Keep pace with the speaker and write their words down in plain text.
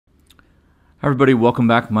Hi everybody, welcome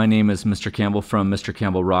back. My name is Mr. Campbell from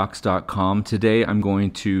MrCampbellRocks.com. Today I'm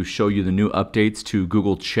going to show you the new updates to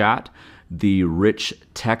Google Chat, the rich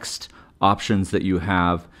text options that you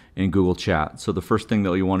have in Google Chat. So the first thing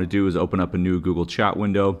that you want to do is open up a new Google Chat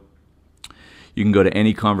window. You can go to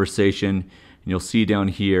any conversation and you'll see down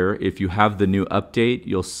here, if you have the new update,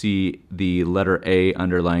 you'll see the letter A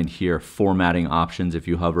underlined here, formatting options if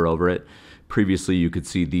you hover over it. Previously you could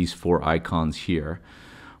see these four icons here.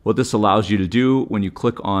 What this allows you to do when you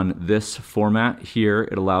click on this format here,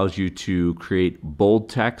 it allows you to create bold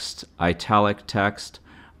text, italic text,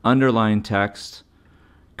 underlined text,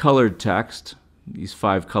 colored text, these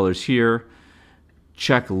 5 colors here,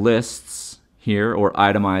 check lists here or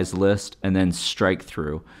itemized list, and then strike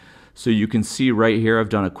through. So you can see right here I've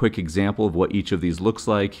done a quick example of what each of these looks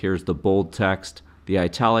like. Here's the bold text, the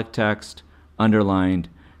italic text, underlined,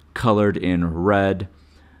 colored in red,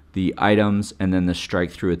 the items, and then the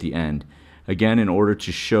strike through at the end. Again, in order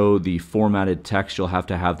to show the formatted text, you'll have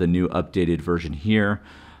to have the new updated version here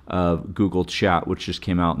of Google Chat, which just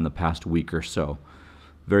came out in the past week or so.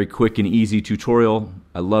 Very quick and easy tutorial.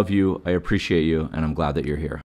 I love you, I appreciate you, and I'm glad that you're here.